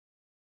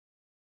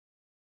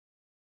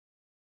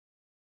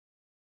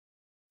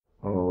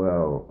Oh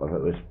well, if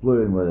it was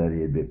ploughing weather,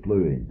 you'd be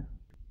ploughing.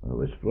 If it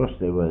was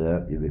frosty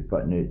weather, you'd be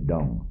putting out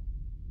dung.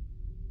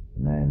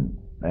 And then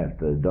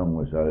after the dung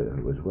was out, if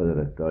it was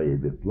weather at all,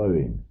 you'd be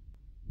ploughing,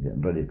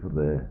 getting ready for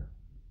the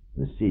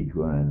seed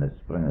going in the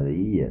spring of the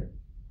year.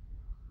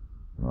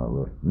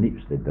 Well, with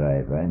neeps to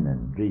drive in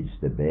and reeds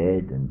to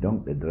bed and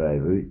dung to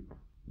drive out.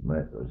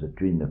 That was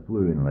between the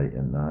ploughing like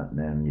and that, and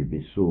then you'd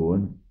be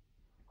sowing,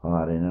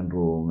 harrowing and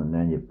rolling, and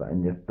then you put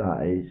in your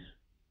tatties,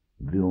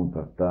 drilling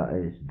for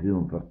tatties,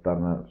 drilling for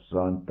turnips,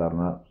 sawing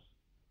turnips,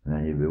 and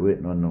then you'd be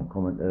waiting on them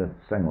coming to the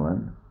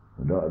singling.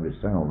 They'd ought to be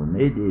singled in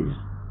 8 days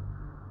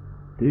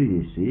too,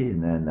 you see,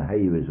 and then the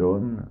hay was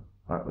on,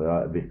 after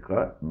that to be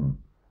cut and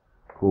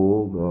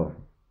cold or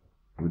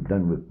put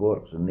done with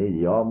forks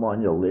and all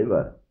manual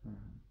labour.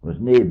 There was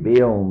no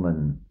baling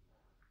and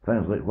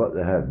things like what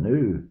they have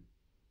now.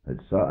 It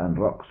sat in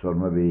rocks for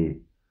maybe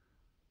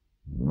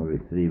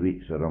 3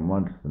 weeks or a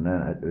month, and then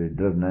it had to be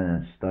driven in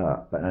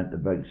and put into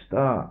big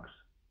stacks.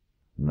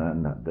 And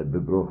then they'd be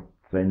brought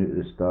thrown out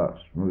the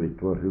stacks, maybe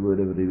 12 load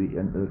every week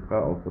into the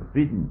cattle for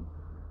feeding.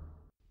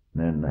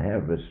 And then the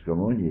harvest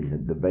come on, you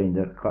had to bind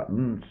their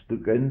cutting,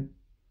 stooking,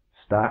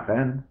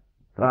 stacking,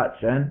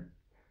 thatching,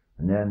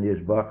 and then you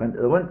was back into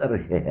the winter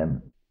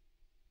again.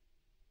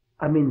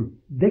 I mean,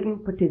 digging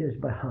potatoes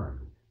by hand.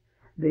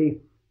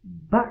 They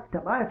backed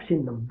up, I've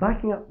seen them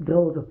backing up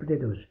drills of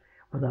potatoes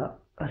with a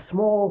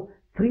small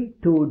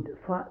three-toed,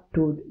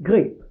 flat-toed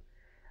grape,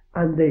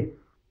 and they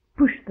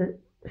pushed the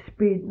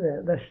spade,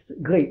 this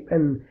grape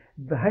in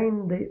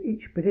behind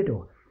each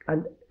potato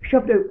and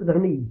shoved it out with their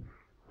knee,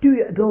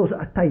 2 drills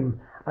at a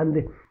time, and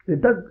they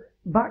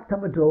backed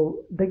up a drill,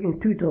 digging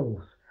 2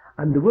 drills,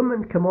 and the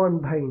women come on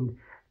behind,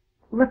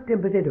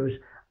 lifting potatoes,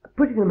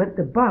 putting them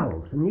into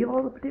barrels, and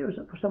all the potatoes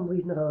that for some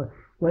reason or other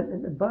went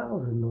into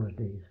barrels in those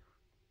days,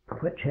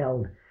 which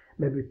held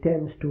maybe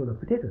 10 stone of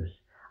potatoes,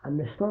 and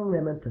they slung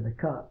them into the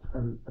carts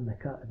and they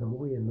carted them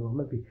away, and they were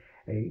maybe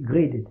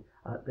graded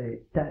at the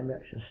Tatty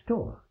Merchant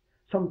store.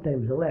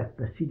 Sometimes they left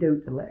the seed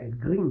out and let it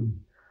green,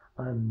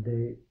 and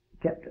they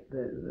kept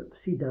the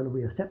seed down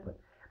away separate.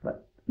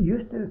 But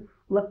used to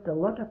lift a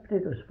lot of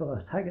potatoes for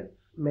us. Haggart's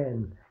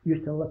men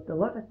used to lift a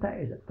lot of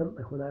tatties at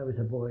Fintlich when I was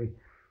a boy,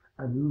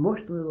 and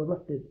most of them were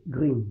lifted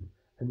green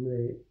in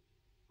the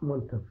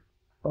month of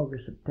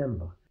August,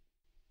 September.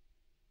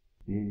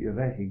 You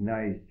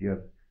recognised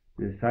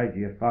the size of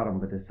your farm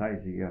by the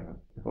size of your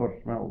horse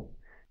mill.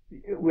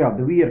 Well,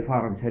 the Weir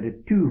farms had a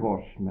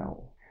 2-horse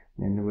mill,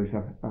 and then there was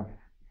a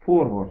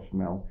 4-horse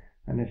mill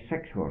and a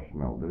 6-horse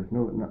mill. There was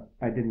no,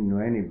 I didn't know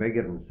any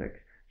bigger than 6.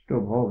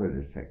 Stob Hall had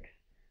a 6.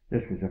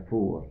 This was a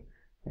 4.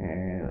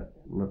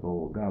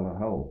 Little Gallow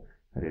Hill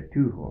had a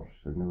 2-horse,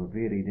 and they were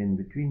varied in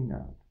between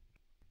that.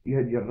 You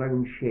had your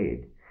round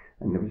shed,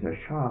 and there was a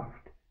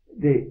shaft.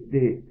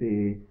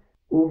 The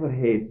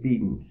overhead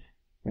beams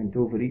went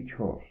over each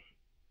horse,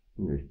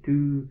 and there's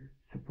 2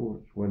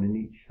 supports, one on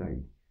each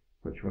side,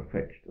 which were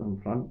fixed on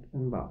front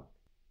and back.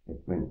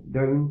 It went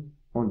down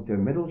onto a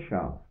middle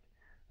shaft,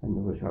 and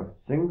there was a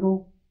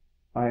single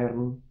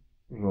iron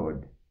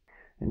rod,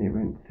 and it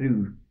went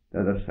through the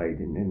other side,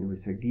 and then there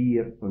was a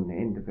gear on the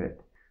end of it,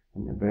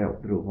 and the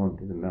belt drove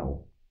onto the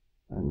mill,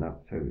 and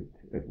that's how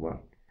it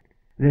worked.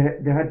 They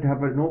had to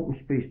have an open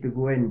space to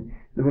go in.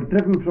 They were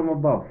driven from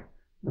above.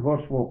 The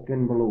horse walked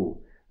in below,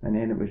 and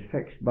then it was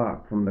fixed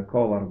back from the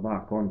collar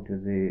back onto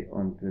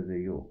the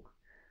yoke,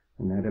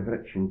 and they had a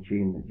britching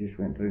chain that just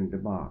went round the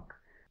back.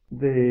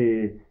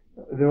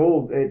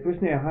 It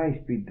wasn't a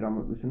high-speed drum,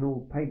 it was an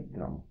old pipe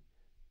drum,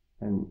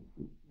 and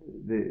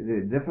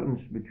the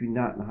difference between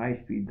that and the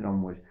high-speed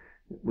drum was,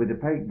 with the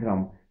pipe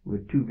drum,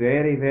 with 2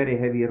 very, very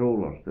heavy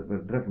rollers that were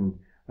driven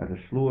at a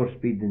slower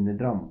speed than the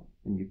drum,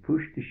 and you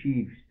pushed the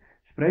sheaves,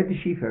 spread the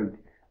sheaf out,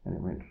 and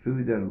it went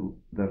through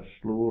their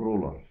slow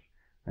rollers,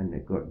 and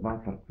it got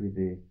buffered with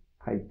the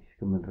pipes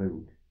coming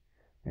round.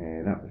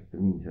 That was the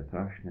means of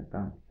thrashing at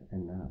that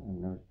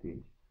in those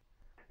days.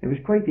 It was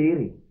quite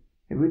airy.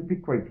 It would be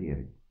quite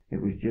airy.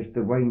 It was just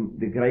the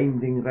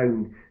grinding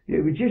round.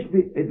 It would just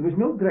be. It was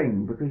no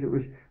grind because it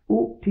was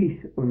oak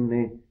teeth on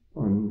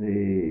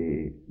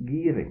the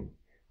gearing.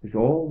 It was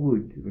all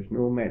wood. There was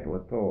no metal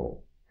at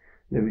all.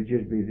 There would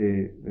just be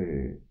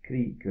the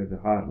creak of the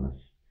harness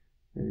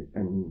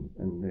and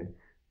the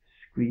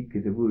squeak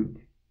of the wood,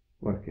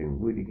 working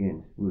wood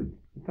against wood.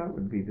 That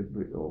would be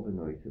all the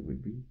noise it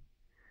would be.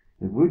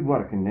 The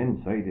woodworking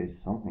inside is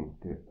something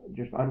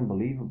just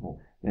unbelievable.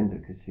 The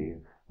intricacy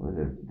of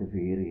the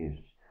various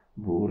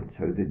boards,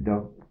 how they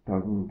dug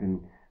and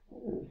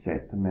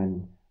set them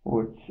in.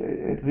 Oh,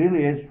 it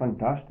really is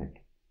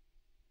fantastic.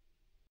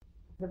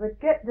 They would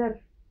get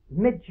their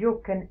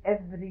mid-yoking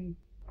every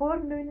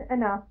forenoon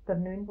and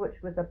afternoon, which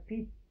was a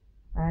piece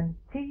and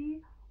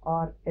tea,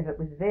 or if it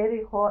was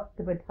very hot,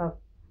 they would have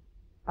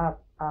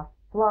a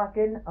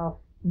flagon of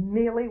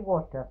mealy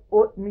water,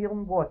 oatmeal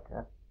and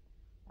water.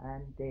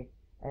 And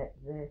at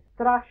the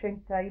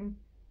thrashing time,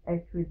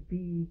 it would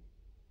be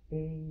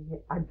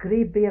a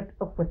greybeard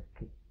of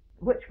whisky,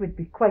 which would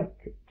be quite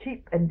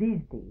cheap in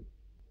these days.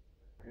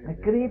 A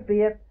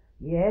greybeard,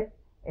 yes,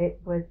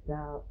 It was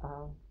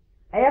a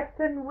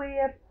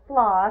earthenware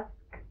flask,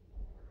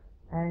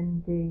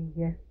 and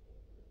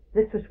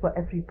this was what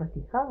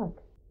everybody had.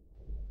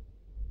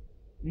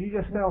 You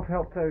yourself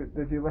helped out,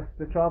 did you, with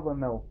the travelling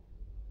mill?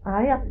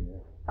 I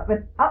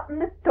went up in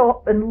the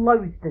top and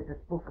loused, as I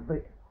spoke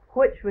about,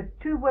 which was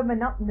two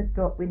women up in the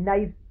top with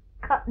knives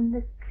cutting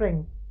the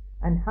string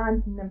and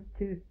handing them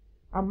to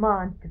a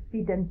man to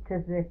feed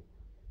into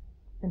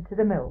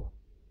the mill.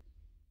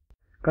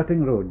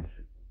 Cutting roads,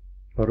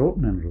 or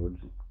opening roads,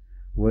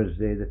 was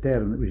the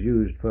term that was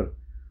used for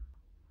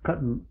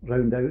cutting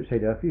round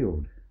outside a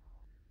field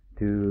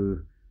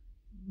to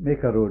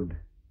make a road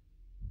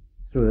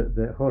so that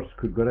the horse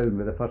could go round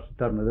with the first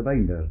turn of the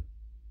binder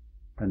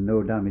and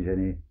no damage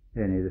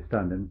any of the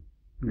standing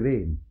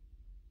grain.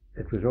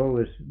 It was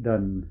always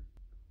done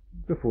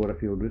before a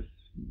field was,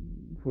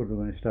 before they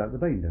were going to start the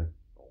binder,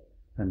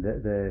 and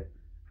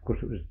of course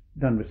it was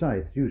done with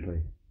scythes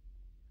usually.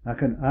 I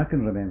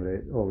can remember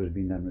it always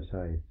being done with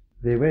scythes.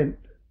 They went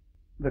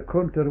the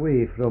contour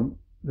way from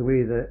the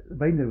way the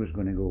binder was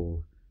going to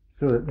go,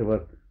 so that they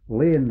were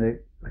laying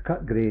the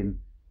cut grain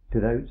to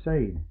the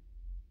outside.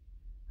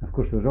 Of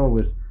course, there was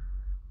always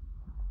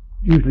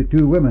usually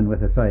two women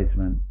with a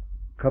scythesman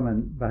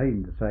coming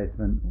behind the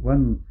scythesman.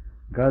 One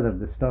gathered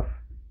the stuff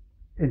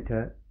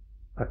into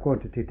a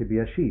quantity to be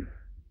a sheaf,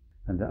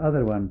 and the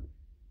other one,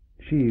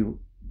 she was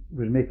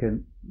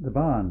making the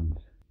bands,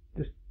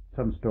 just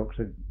some stalks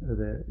of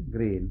the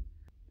grain.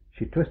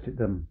 She twisted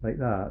them like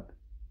that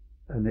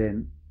and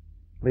then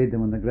laid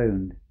them on the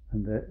ground,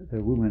 and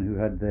the woman who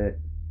had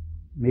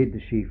made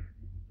the sheaf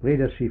laid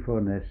her sheaf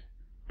on this,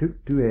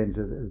 took two ends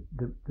of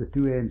the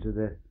two ends of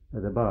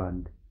the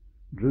band,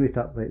 drew it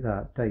up like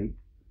that tight,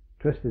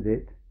 twisted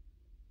it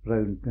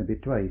round maybe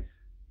twice,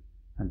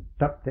 and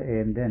tucked the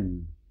end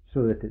in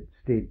so that it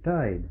stayed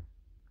tied.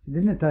 She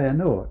didn't tie a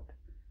knot,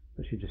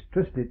 but she just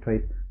twisted it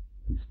twice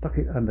and stuck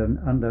it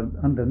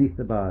underneath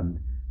the band,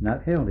 and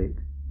that held it.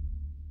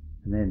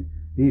 And then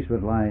these were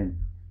lying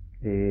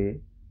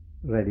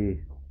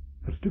ready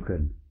for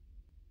stooking.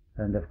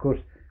 And of course,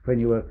 if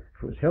it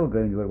was hill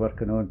ground you were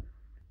working on,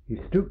 you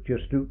stooked your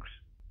stooks,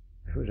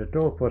 if it was at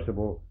all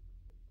possible,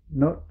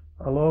 not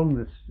along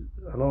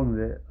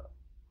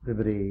the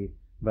brae,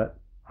 but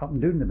up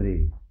and down the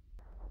brae.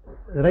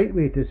 The right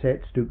way to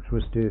set stooks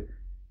was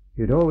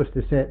you'd always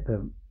to set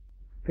them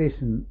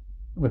facing,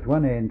 with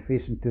one end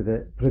facing to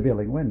the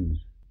prevailing winds.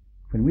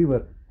 When we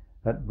were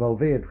at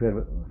Vulvade,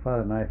 where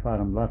Father and I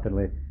farmed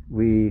latterly,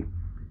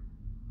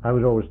 I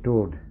was always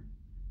told,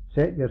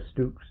 set your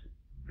stooks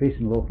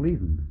facing Loch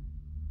Leven.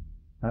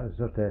 That was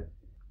sort of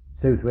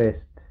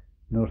southwest,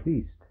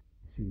 northeast,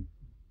 see,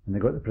 and they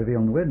got the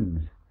prevailing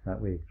winds that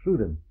way through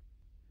them.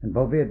 And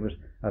Vulvade was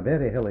a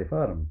very hilly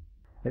farm.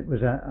 It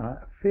was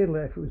a fairly,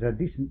 if it was a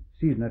decent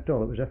season at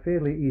all, it was a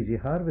fairly easy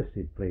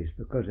harvested place,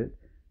 because it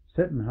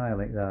sitting high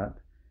like that,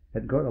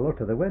 it got a lot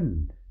of the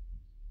wind,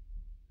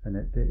 and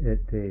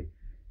it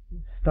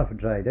stuff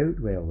dried out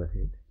well with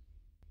it.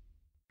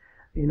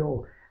 You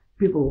know,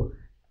 people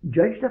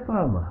judged a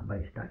farmer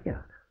by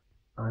stackyard,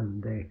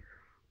 and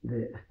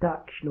the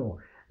stacks, you know,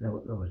 there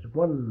was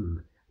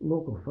one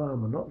local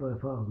farmer not very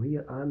far from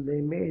here, and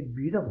they made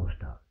beautiful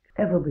stacks.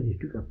 Everybody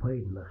took a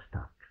pride in their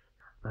stacks,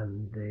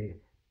 and the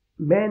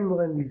men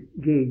were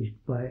engaged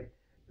by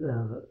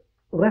their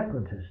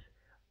references,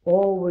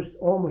 almost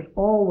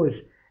always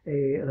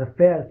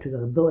referred to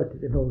their ability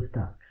to build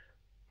stacks,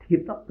 to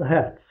keep up the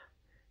herds.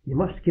 You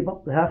must keep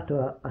up the hert to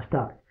a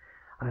stack,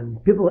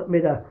 and people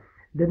that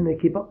didn't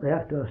keep up the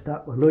hert to a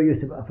stack were no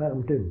use about a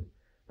farm tune.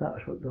 That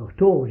was what they were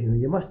told. You know,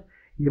 you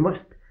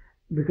must,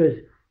 because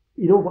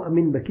you know what I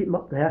mean by keeping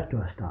up the hert to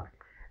a stack.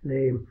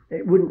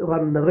 It wouldn't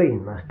run in the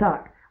rain. A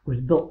stack was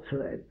built so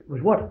that it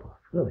was waterproof,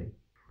 really,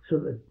 so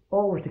that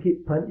always to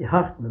keep plenty of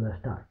hert in a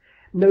stack.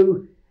 Now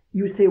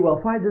you say, well,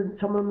 why didn't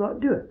some of them not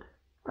do it?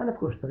 And of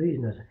course the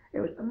reason is it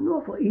was an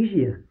awful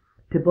easier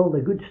to build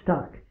a good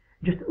stack,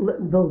 just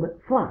build it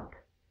flat.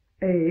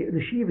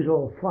 The sheave is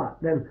all flat,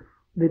 then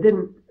they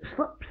didn't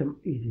slip so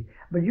easy.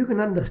 But you can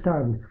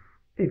understand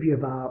if you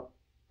have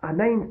a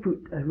 9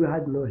 foot, as we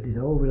had in those days,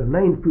 always a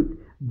 9 foot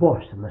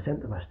boss in the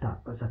centre of a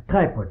stack. There's a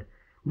tripod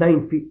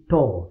 9 feet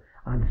tall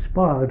and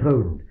sparred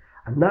round,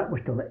 and that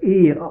was to the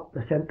air up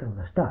the centre of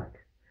the stack.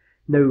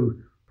 Now,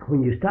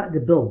 when you started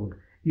to build,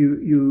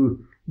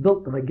 you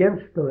built them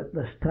against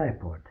this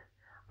tripod,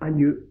 and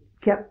you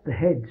kept the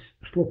heads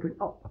sloping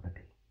up a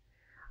bit.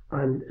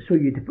 And so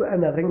you had to put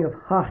in a ring of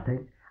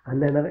hearting,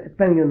 and then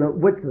depending on the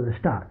width of the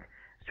stack,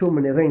 so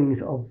many rings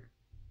of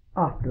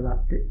after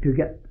that to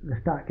get the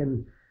stack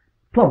in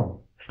plumb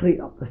straight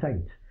up the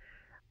sides.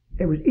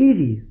 It was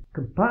easy,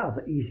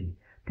 comparatively easy,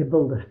 to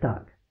build a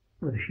stack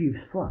with the sheaves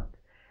flat.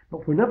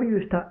 But whenever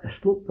you start to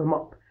slope them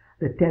up,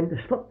 they tend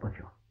to slip with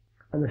you,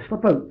 and they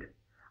slip out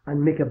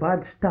and make a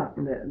bad stack,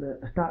 and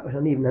the stack was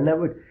uneven, and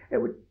it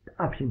would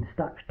I've seen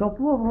stacks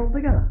topple over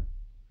altogether.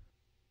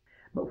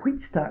 But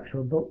wheat stacks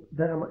were built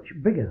very much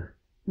bigger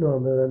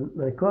normally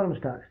than corn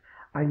stacks,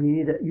 and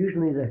you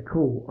usually need a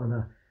crow on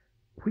a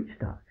wheat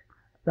stack.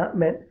 That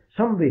meant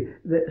some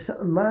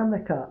man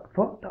the cart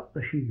forked up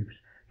the sheaves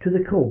to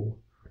the crow,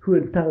 who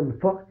in turn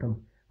forked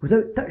them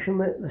without touching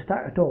the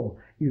stack at all.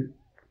 You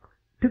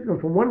took them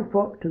from one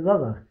fork to the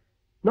other,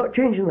 not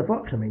changing the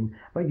forks, I mean,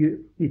 but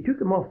you took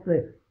them off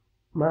the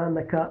man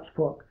the cart's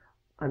fork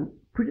and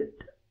put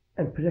it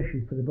in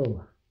position for the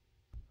builder.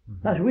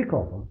 That's what we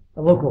call them,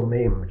 a local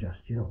name, just,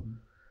 you know.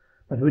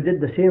 But we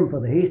did the same for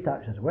the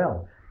haystacks as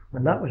well,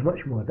 and that was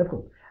much more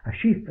difficult. A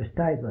sheaf is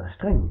tied with a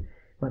string,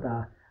 but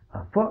a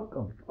fork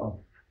of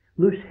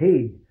loose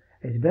hay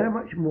is very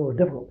much more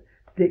difficult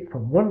to take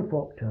from one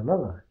fork to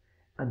another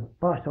and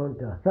pass on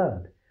to a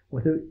third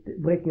without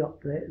breaking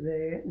up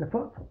the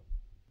forkful.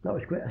 That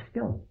was quite a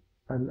skill,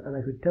 and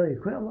I could tell you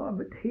quite a lot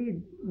about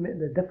hay,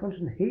 the difference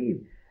in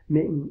hay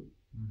making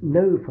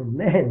now from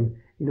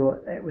then. You know,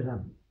 it was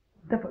a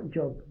different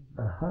job,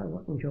 a hard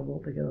working job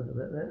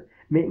altogether,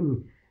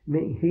 making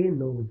hay in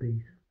those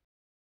days.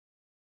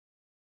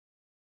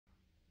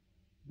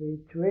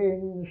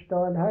 Between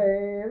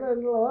Stoneham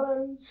and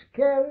Lawrence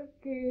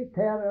Kirky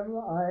term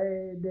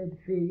I did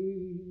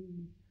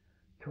feed.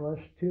 'Twas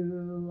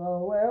to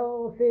a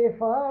wealthy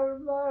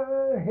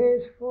farmer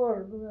his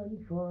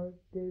foreman for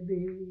to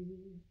be.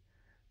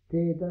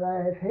 To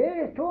drive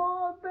his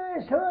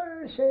 'twas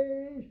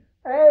horses,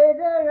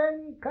 either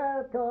in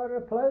cart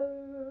or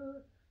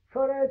plough.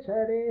 For it's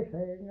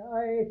anything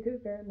I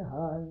took in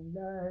hand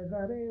I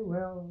very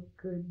well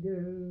could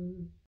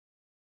do.